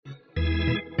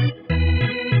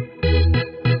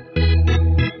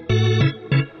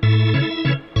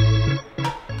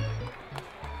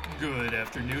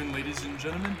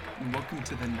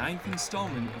ninth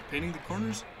installment of Painting the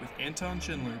Corners with Anton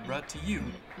Schindler, brought to you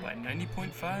by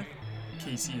 90.5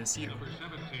 KCSU.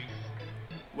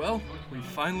 Well, we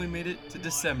finally made it to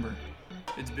December.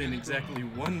 It's been exactly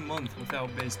 1 month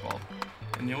without baseball,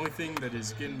 and the only thing that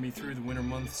is getting me through the winter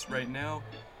months right now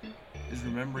is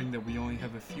remembering that we only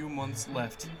have a few months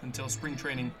left until spring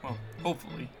training, well,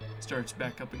 hopefully, starts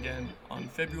back up again on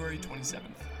February 27th.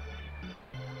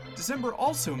 December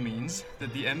also means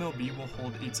that the MLB will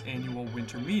hold its annual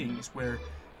winter meetings where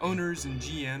owners and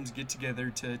GMs get together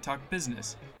to talk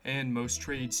business, and most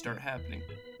trades start happening.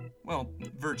 Well,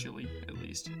 virtually, at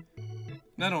least.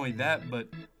 Not only that, but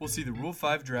we'll see the Rule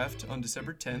 5 draft on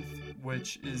December 10th,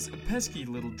 which is a pesky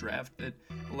little draft that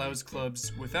allows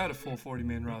clubs without a full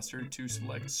 40-man roster to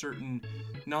select certain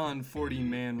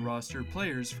non-40-man roster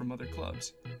players from other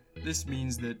clubs. This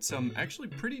means that some actually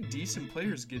pretty decent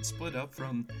players get split up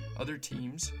from other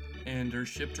teams and are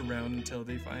shipped around until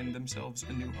they find themselves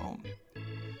a new home.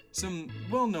 Some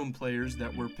well-known players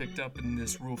that were picked up in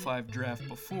this Rule 5 draft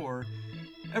before,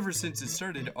 ever since it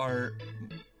started, are...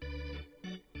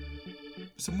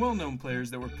 Some well-known players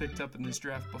that were picked up in this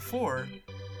draft before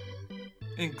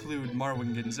include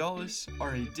Marwin Gonzalez,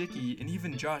 R.A. Dickey, and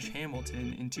even Josh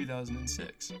Hamilton in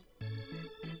 2006.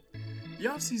 The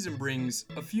offseason brings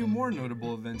a few more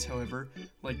notable events, however,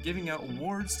 like giving out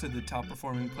awards to the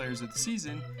top-performing players of the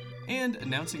season and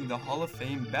announcing the Hall of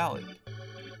Fame ballot.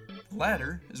 The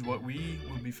latter is what we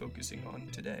will be focusing on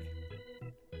today.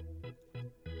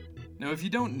 Now, if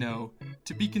you don't know,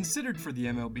 to be considered for the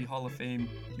MLB Hall of Fame,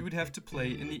 you would have to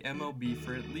play in the MLB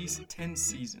for at least 10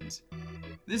 seasons.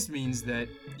 This means that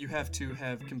you have to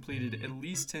have completed at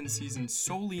least 10 seasons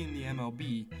solely in the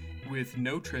MLB with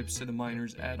no trips to the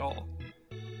minors at all.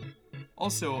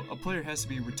 Also, a player has to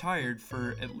be retired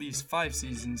for at least 5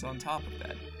 seasons on top of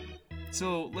that.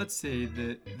 So let's say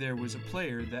that there was a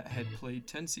player that had played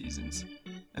 10 seasons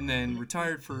and then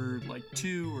retired for like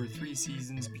 2 or 3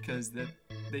 seasons because that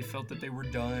they felt that they were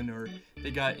done or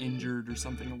they got injured or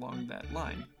something along that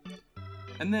line.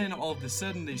 And then all of a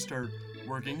sudden they start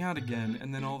working out again,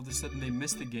 and then all of a sudden they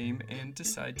miss the game and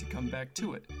decide to come back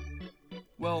to it.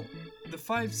 Well, the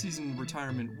 5-season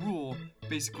retirement rule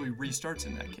basically restarts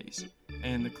in that case,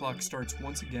 and the clock starts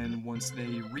once again once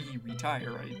they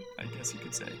retire, I guess you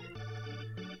could say.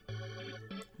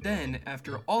 Then,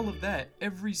 after all of that,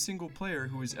 every single player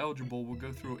who is eligible will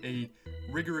go through a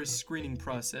rigorous screening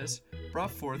process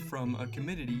brought forth from a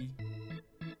committee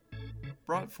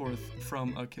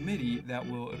that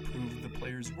will approve the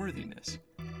player's worthiness.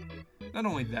 Not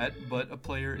only that, but a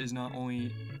player is not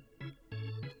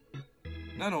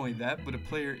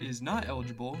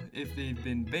eligible if they've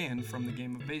been banned from the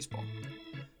game of baseball.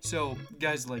 So,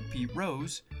 guys like Pete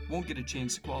Rose won't get a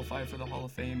chance to qualify for the Hall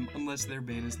of Fame unless their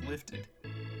ban is lifted.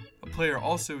 A player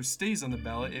also stays on the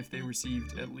ballot if they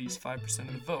received at least 5%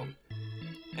 of the vote.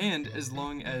 And as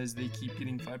long as they keep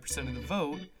getting 5% of the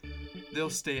vote, they'll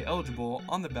stay eligible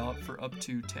on the ballot for up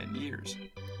to 10 years.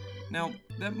 Now,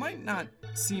 that might not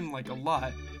seem like a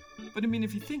lot, but I mean,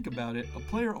 if you think about it, a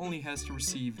player only has to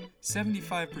receive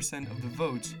 75% of the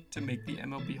votes to make the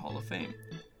MLB Hall of Fame.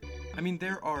 I mean,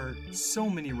 there are so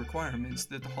many requirements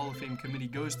that the Hall of Fame committee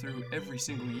goes through every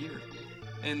single year,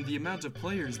 and the amount of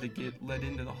players that get let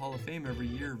into the Hall of Fame every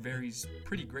year varies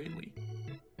pretty greatly.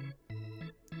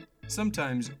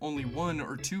 Sometimes only 1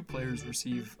 or 2 players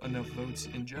receive enough votes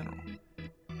in general.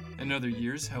 In other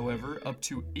years, however, up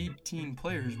to 18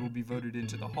 players will be voted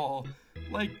into the Hall,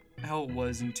 like how it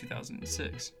was in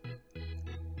 2006.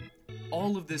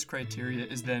 All of this criteria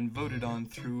is then voted on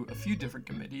through a few different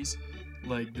committees,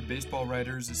 like the Baseball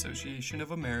Writers Association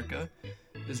of America,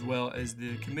 as well as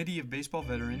the Committee of Baseball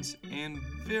Veterans, and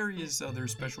various other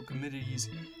special committees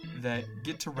that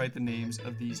get to write the names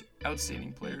of these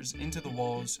outstanding players into the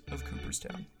walls of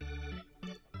Cooperstown.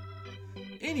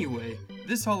 Anyway,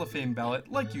 this Hall of Fame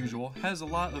ballot, like usual, has a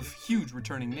lot of huge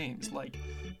returning names like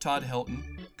Todd Helton,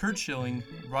 Curt Schilling,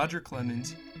 Roger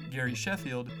Clemens, Gary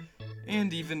Sheffield,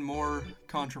 and even more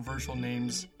controversial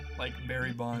names like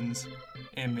Barry Bonds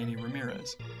and Manny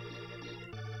Ramirez.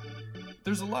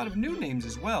 There's a lot of new names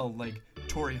as well, like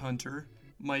Torrey Hunter,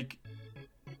 Mark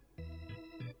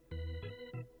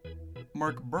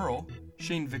Burrell,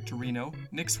 Shane Victorino,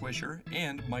 Nick Swisher,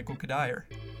 and Michael Cuddyer.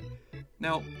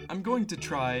 Now, I'm going to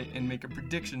try and make a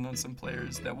prediction on some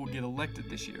players that will get elected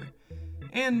this year,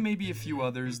 and maybe a few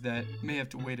others that may have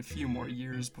to wait a few more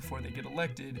years before they get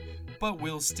elected, but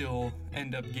will still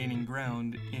end up gaining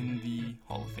ground in the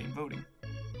Hall of Fame voting.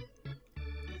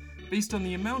 Based on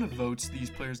the amount of votes these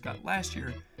players got last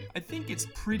year, I think it's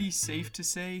pretty safe to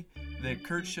say that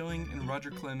Curt Schilling and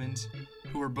Roger Clemens,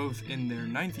 who are both in their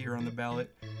 9th year on the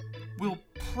ballot, will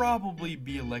probably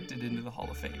be elected into the Hall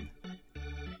of Fame.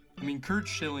 I mean, Curt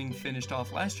Schilling finished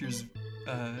off last year's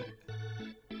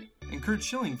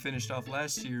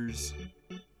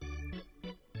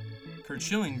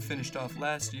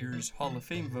Hall of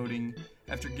Fame voting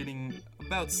after getting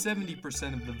about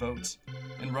 70% of the votes,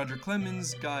 and Roger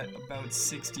Clemens got about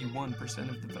 61%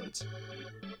 of the votes.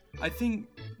 I think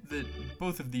that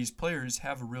both of these players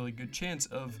have a really good chance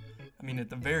of, at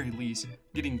the very least,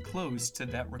 getting close to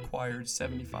that required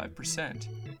 75%.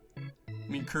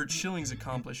 Curt Schilling's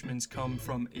accomplishments come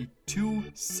from a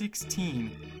 2.16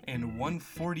 and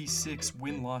 1.46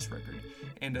 win-loss record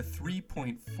and a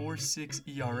 3.46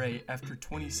 ERA after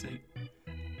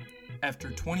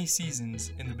 20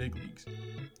 seasons in the big leagues.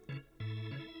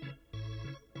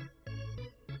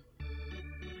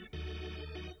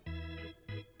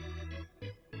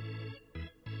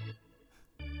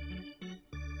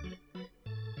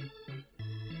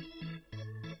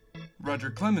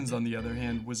 Roger Clemens, on the other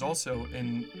hand, was also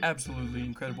an absolutely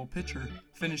incredible pitcher,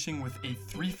 finishing with a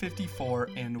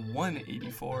 3.54 and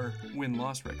 1.84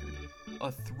 win-loss record,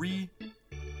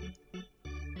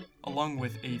 along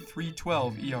with a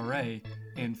 3.12 ERA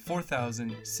and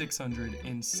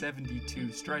 4,672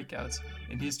 strikeouts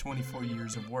in his 24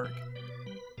 years of work.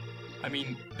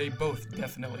 They both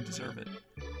definitely deserve it.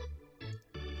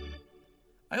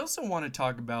 I also want to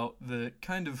talk about the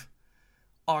kind of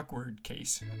awkward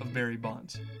case of Barry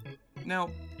Bonds. Now,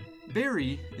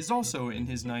 Barry is also in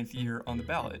his 9th year on the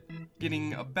ballot,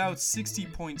 getting about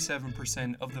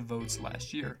 60.7% of the votes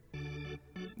last year.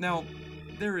 Now,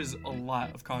 there is a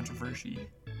lot of controversy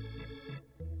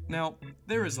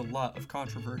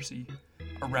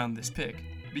around this pick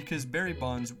because Barry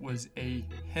Bonds was a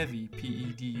heavy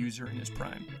PED user in his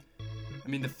prime.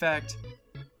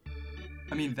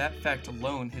 That fact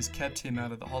alone has kept him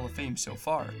out of the Hall of Fame so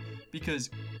far, because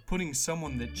putting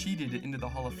someone that cheated into the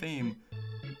Hall of Fame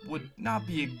would not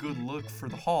be a good look for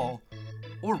the Hall,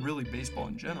 or really baseball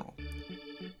in general.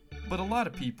 But a lot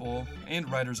of people,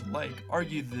 and writers alike,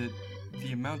 argue that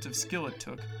the amount of skill it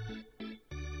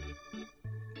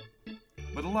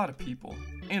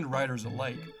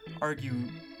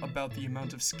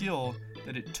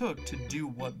took to do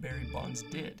what Barry Bonds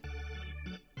did.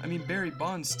 Barry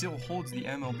Bonds still holds the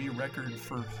MLB record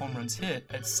for home runs hit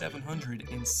at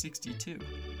 762.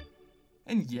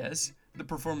 And yes, the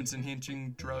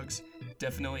performance-enhancing drugs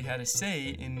definitely had a say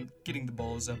in getting the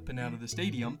balls up and out of the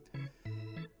stadium,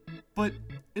 but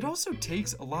it also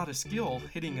takes a lot of skill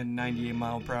hitting a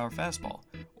 98-mile-per-hour fastball,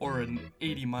 or an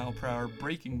 80-mile-per-hour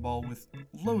breaking ball with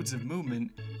loads of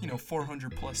movement,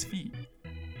 400-plus feet.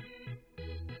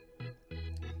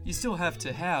 You still have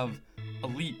to have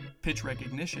elite pitch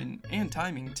recognition and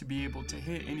timing to be able to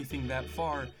hit anything that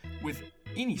far with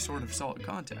any sort of solid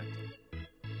contact.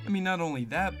 Not only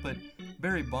that, but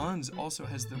Barry Bonds also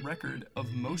has the record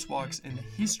of most walks in the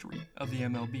history of the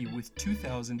MLB with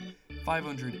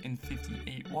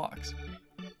 2,558 walks.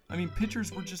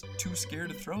 Pitchers were just too scared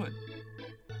to throw it.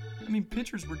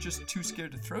 Pitchers were just too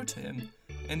scared to throw to him,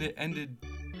 and it ended...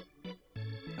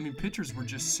 pitchers were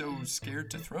just so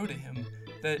scared to throw to him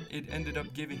that it ended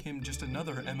up giving him just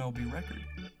another MLB record.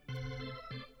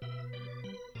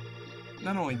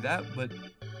 Not only that, but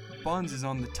Bonds is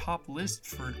on the top list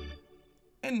for...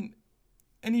 And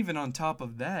even on top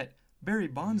of that, Barry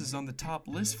Bonds is on the top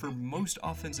list for most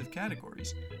offensive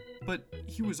categories. But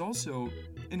he was also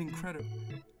an incredible...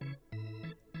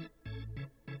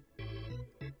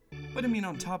 But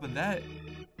on top of that,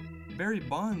 Barry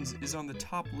Bonds is on the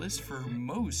top list for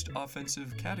most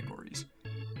offensive categories.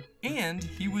 And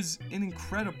he was an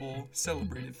incredible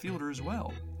celebrated fielder as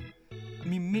well.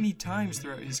 Many times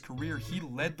throughout his career, he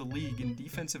led the league in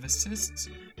defensive assists,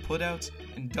 putouts,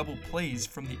 and double plays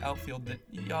from the outfield that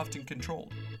he often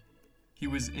controlled. He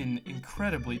was an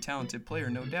incredibly talented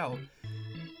player, no doubt,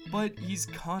 but he's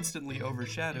constantly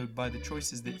overshadowed by the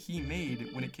choices that he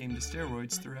made when it came to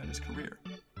steroids throughout his career.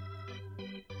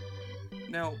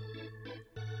 Now,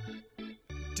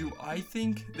 do I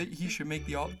think that he should make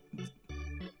the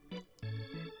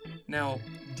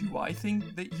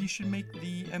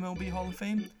MLB Hall of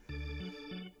Fame?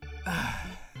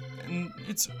 And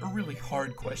it's a really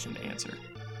hard question to answer.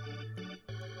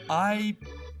 I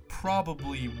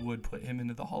probably would put him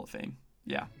into the Hall of Fame,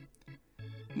 yeah.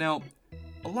 Now,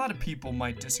 a lot of people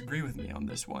might disagree with me on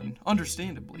this one,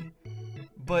 understandably,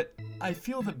 but I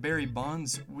feel that Barry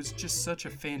Bonds was just such a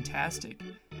fantastic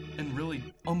and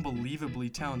really unbelievably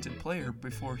talented player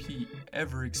before he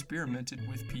ever experimented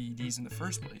with PEDs in the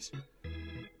first place.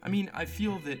 I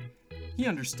feel that he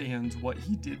understands what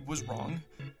he did was wrong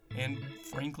and,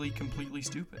 frankly, completely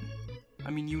stupid. I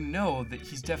mean, you know that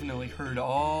he's definitely heard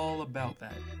all about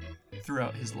that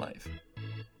throughout his life.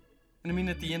 And I mean,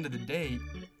 at the end of the day,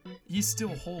 he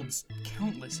still holds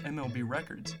countless MLB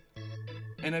records.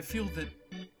 And I feel that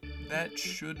that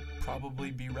should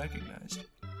probably be recognized.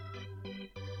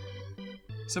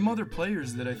 Some other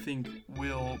players that I think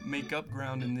will make up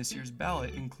ground in this year's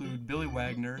ballot include Billy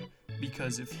Wagner,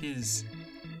 because of his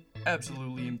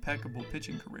absolutely impeccable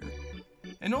pitching career,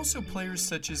 and also players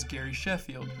such as Gary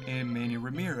Sheffield and Manny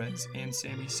Ramirez and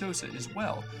Sammy Sosa as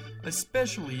well,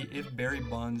 especially if Barry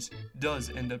Bonds does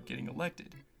end up getting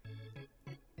elected.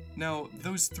 Now,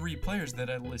 those three players that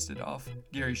I listed off,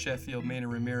 Gary Sheffield, Manny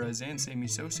Ramirez, and Sammy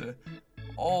Sosa,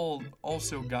 all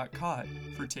also got caught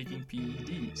for taking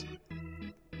PEDs.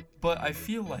 But I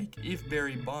feel like if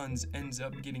Barry Bonds ends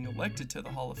up getting elected to the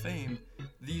Hall of Fame,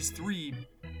 these three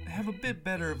have a bit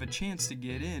better of a chance to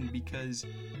get in because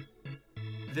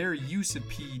their use of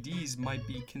PEDs might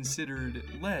be considered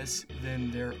less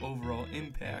than their overall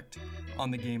impact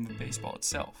on the game of baseball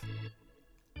itself.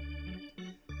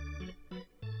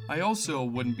 I also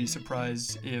wouldn't be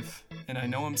surprised if, and I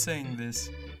know I'm saying this,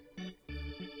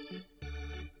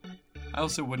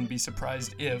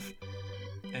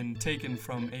 and taken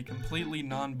from a completely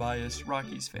non-biased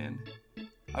Rockies fan,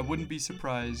 I wouldn't be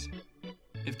surprised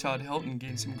if Todd Helton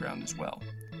gained some ground as well.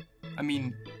 I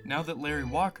mean, now that Larry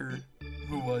Walker,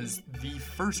 who was the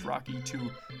first Rocky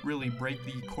to really break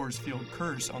the Coors Field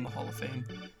curse on the Hall of Fame,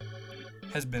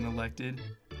 has been elected,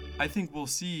 I think we'll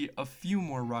see a few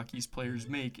more Rockies players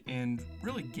make and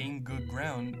really gain good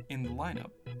ground in the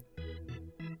lineup.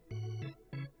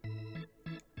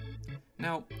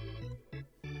 Now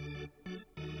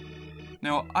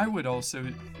I would also,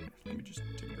 let me just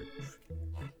take a break.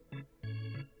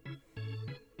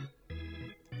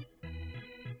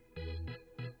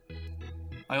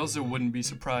 I also wouldn't be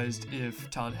surprised if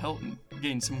Todd Helton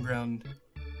gained some ground.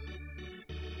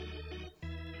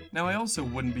 Now, I also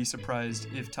wouldn't be surprised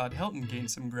if Todd Helton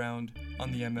gained some ground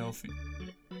on the on the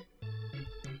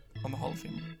Hall of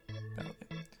Fame ballot.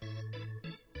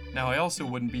 Now, I also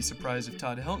wouldn't be surprised if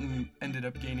Todd Helton ended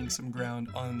up gaining some ground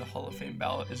on the Hall of Fame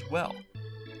ballot as well.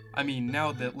 I mean,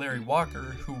 now that Larry Walker,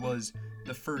 who was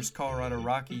the first Colorado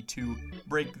Rocky to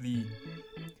break the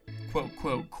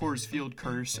quote-quote Coors Field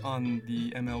curse on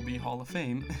the MLB Hall of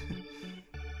Fame,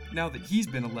 now that he's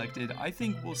been elected, I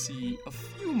think we'll see a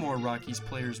few more Rockies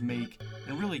players make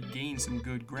and really gain some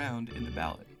good ground in the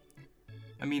ballot.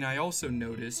 I mean, I also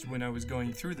noticed when I was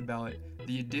going through the ballot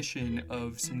the addition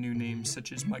of some new names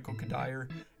such as Michael Kadire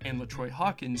and LaTroy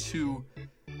Hawkins, who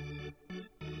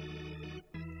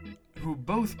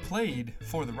both played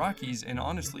for the Rockies and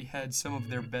honestly had some of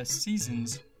their best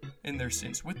seasons in their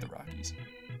stints with the Rockies.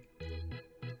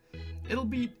 It'll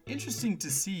be interesting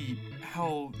to see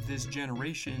how this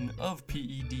generation of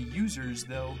PED users,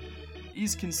 though,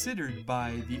 is considered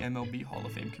by the MLB Hall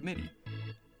of Fame committee.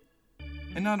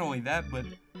 And not only that, but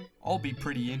I'll be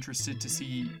pretty interested to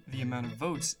see the amount of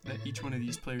votes that each one of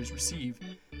these players receive,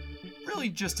 really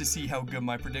just to see how good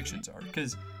my predictions are,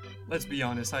 because let's be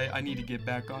honest, I need to get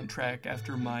back on track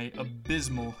after my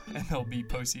abysmal MLB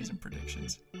postseason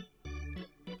predictions.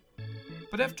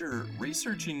 But after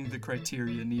researching the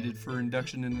criteria needed for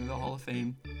induction into the Hall of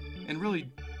Fame, and really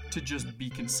to just be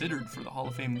considered for the Hall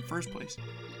of Fame in the first place,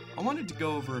 I wanted to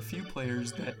go over a few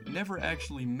players that never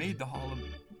actually made the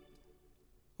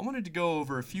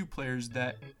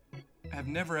have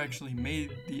never actually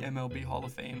made the MLB Hall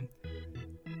of Fame,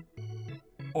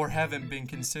 or haven't been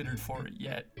considered for it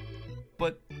yet,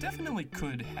 but definitely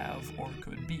could have or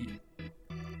could be.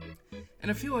 And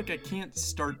I feel like I can't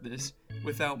start this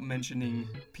without mentioning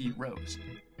Pete Rose.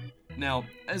 Now,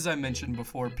 as I mentioned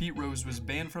before, Pete Rose was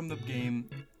banned from the game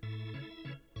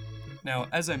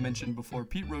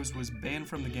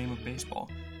of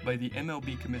baseball by the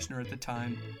MLB commissioner at the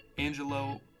time,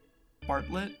 Angelo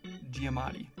Bartlett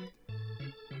Giamatti.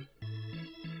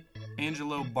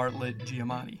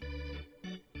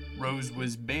 Rose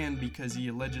was banned because he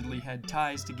allegedly had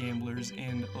ties to gamblers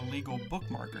and illegal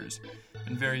bookmarkers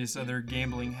and various other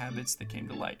gambling habits that came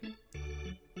to light.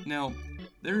 Now,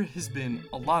 there has been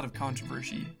a lot of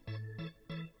controversy.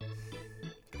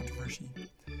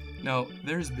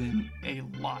 There's been a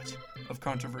lot of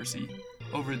controversy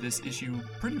over this issue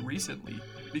pretty recently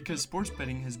because sports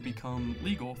betting has become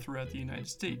legal throughout the United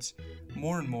States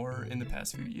more and more in the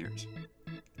past few years.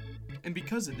 And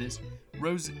because of this,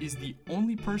 Rose is the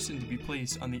only person to be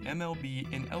placed on the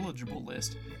MLB ineligible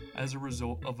list as a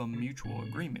result of a mutual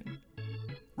agreement.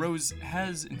 Rose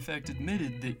has in fact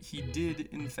admitted that he did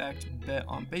in fact bet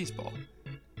on baseball,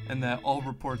 and that all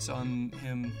reports on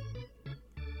him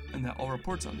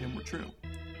were true.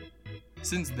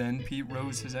 Since then, Pete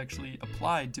Rose has actually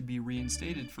applied to be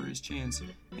reinstated for his chance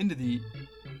into the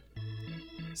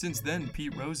Since then,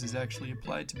 Pete Rose has actually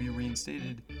applied to be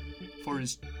reinstated for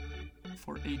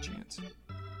a chance.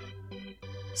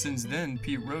 Since then,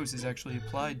 Pete Rose has actually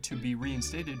applied to be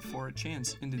reinstated for a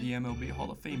chance into the MLB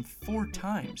Hall of Fame 4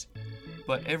 times,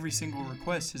 but every single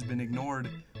request has been ignored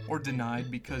or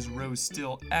denied because Rose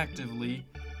still actively,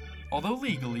 although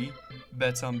legally,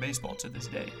 bets on baseball to this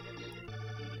day.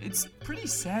 It's pretty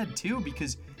sad too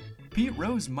because Pete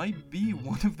Rose might be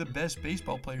one of the best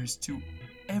baseball players to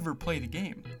ever play the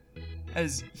game,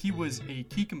 as he was a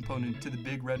key component to the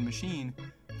Big Red Machine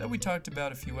that we talked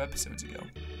about a few episodes ago.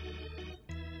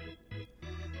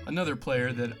 Another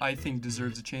player that I think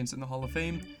deserves a chance in the Hall of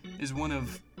Fame is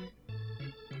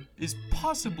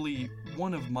possibly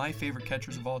one of my favorite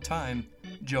catchers of all time,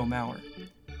 Joe Mauer.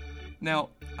 Now,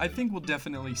 I think we'll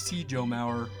definitely see Joe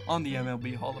Mauer on the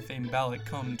MLB Hall of Fame ballot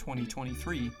come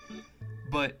 2023,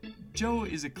 but Joe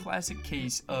is a classic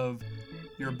case of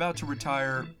you're about to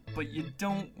retire, but you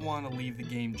don't want to leave the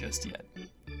game just yet.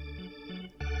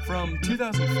 From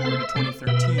 2004 to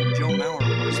 2013, Joe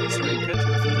Mauer was the starting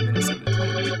catcher for the Minnesota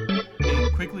Twins,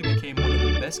 and quickly became one of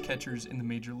the best catchers in the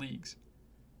major leagues.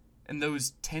 In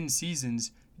those 10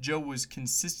 seasons, Joe was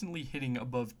consistently hitting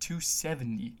above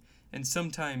 270, and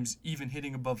sometimes even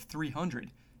hitting above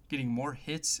 300, getting more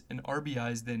hits and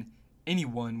RBIs than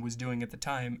anyone was doing at the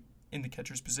time in the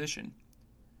catcher's position.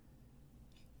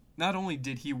 Not only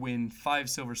did he win 5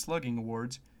 Silver Slugger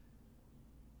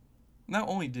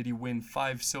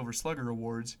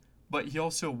awards, but he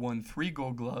also won 3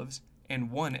 Gold Gloves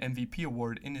and 1 MVP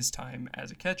award in his time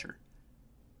as a catcher.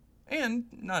 And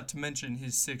not to mention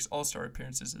his 6 All-Star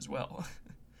appearances as well.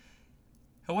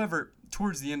 However,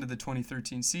 towards the end of the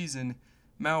 2013 season,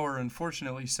 Mauer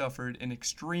unfortunately suffered an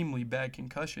extremely bad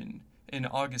concussion in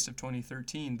August of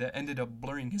 2013 that ended up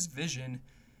blurring his vision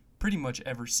pretty much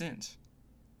ever since.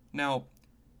 Now,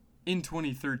 in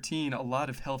 2013, a lot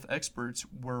of health experts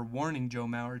were warning Joe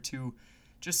Mauer to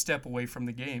just step away from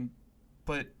the game,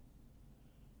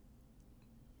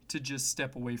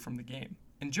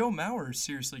 And Joe Mauer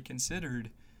seriously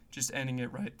considered just ending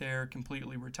it right there,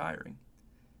 completely retiring.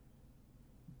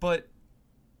 But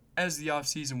as the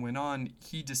offseason went on,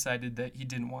 he decided that he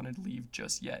didn't want to leave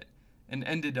just yet, and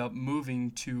ended up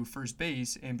moving to first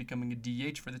base and becoming a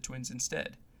DH for the Twins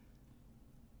instead.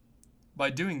 By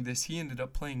doing this, he ended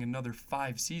up playing another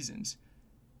 5 seasons,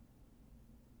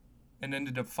 and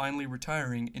ended up finally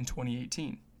retiring in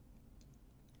 2018.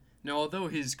 Now, although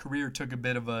his career took a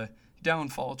bit of a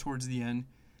downfall towards the end,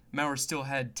 Mauer still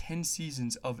had 10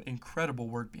 seasons of incredible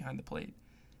work behind the plate,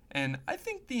 and I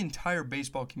think the entire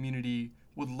baseball community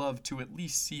would love to at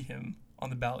least see him on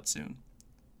the ballot soon.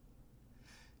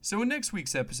 So in next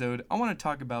week's episode, I want to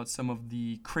talk about some of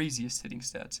the craziest hitting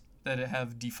stats that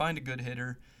have defined a good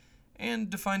hitter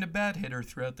and defined a bad hitter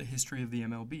throughout the history of the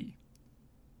MLB.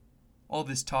 All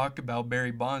this talk about Barry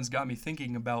Bonds got me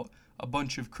thinking about a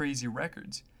bunch of crazy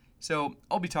records. So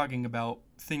I'll be talking about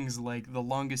things like the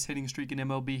longest hitting streak in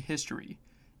MLB history,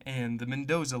 and the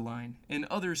Mendoza line, and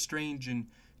other strange and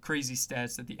crazy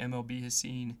stats that the MLB has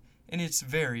seen in its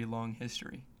very long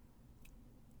history.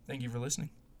 Thank you for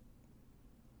listening.